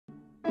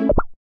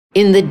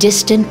In the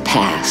distant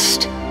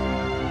past,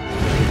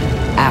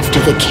 after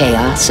the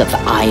chaos of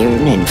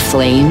iron and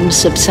flame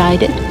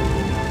subsided,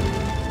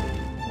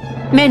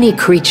 many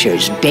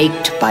creatures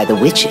baked by the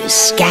witches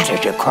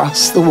scattered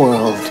across the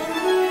world.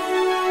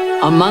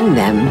 Among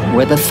them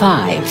were the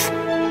five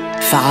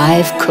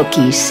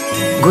cookies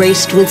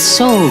graced with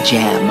soul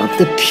jam of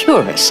the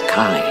purest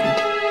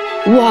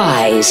kind,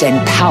 wise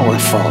and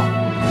powerful.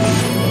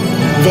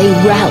 They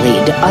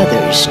rallied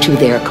others to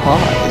their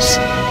cause.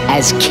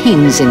 As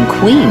kings and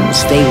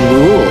queens, they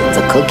ruled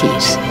the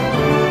cookies,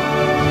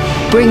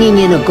 bringing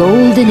in a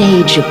golden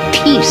age of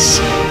peace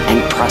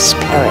and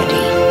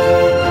prosperity.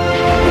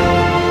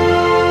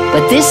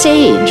 But this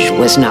age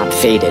was not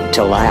fated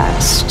to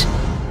last.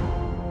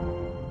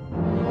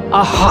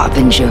 A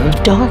harbinger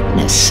of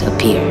darkness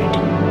appeared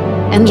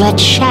and let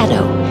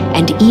shadow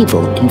and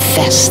evil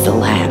infest the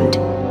land.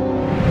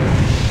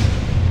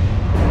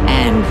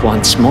 And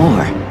once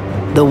more,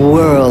 the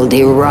world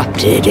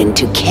erupted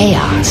into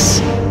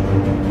chaos.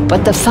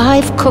 But the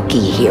five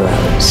cookie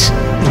heroes,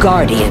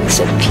 guardians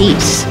of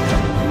peace,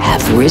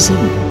 have risen.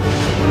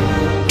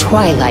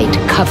 Twilight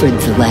covered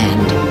the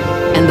land,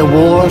 and the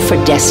war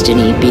for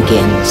destiny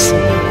begins.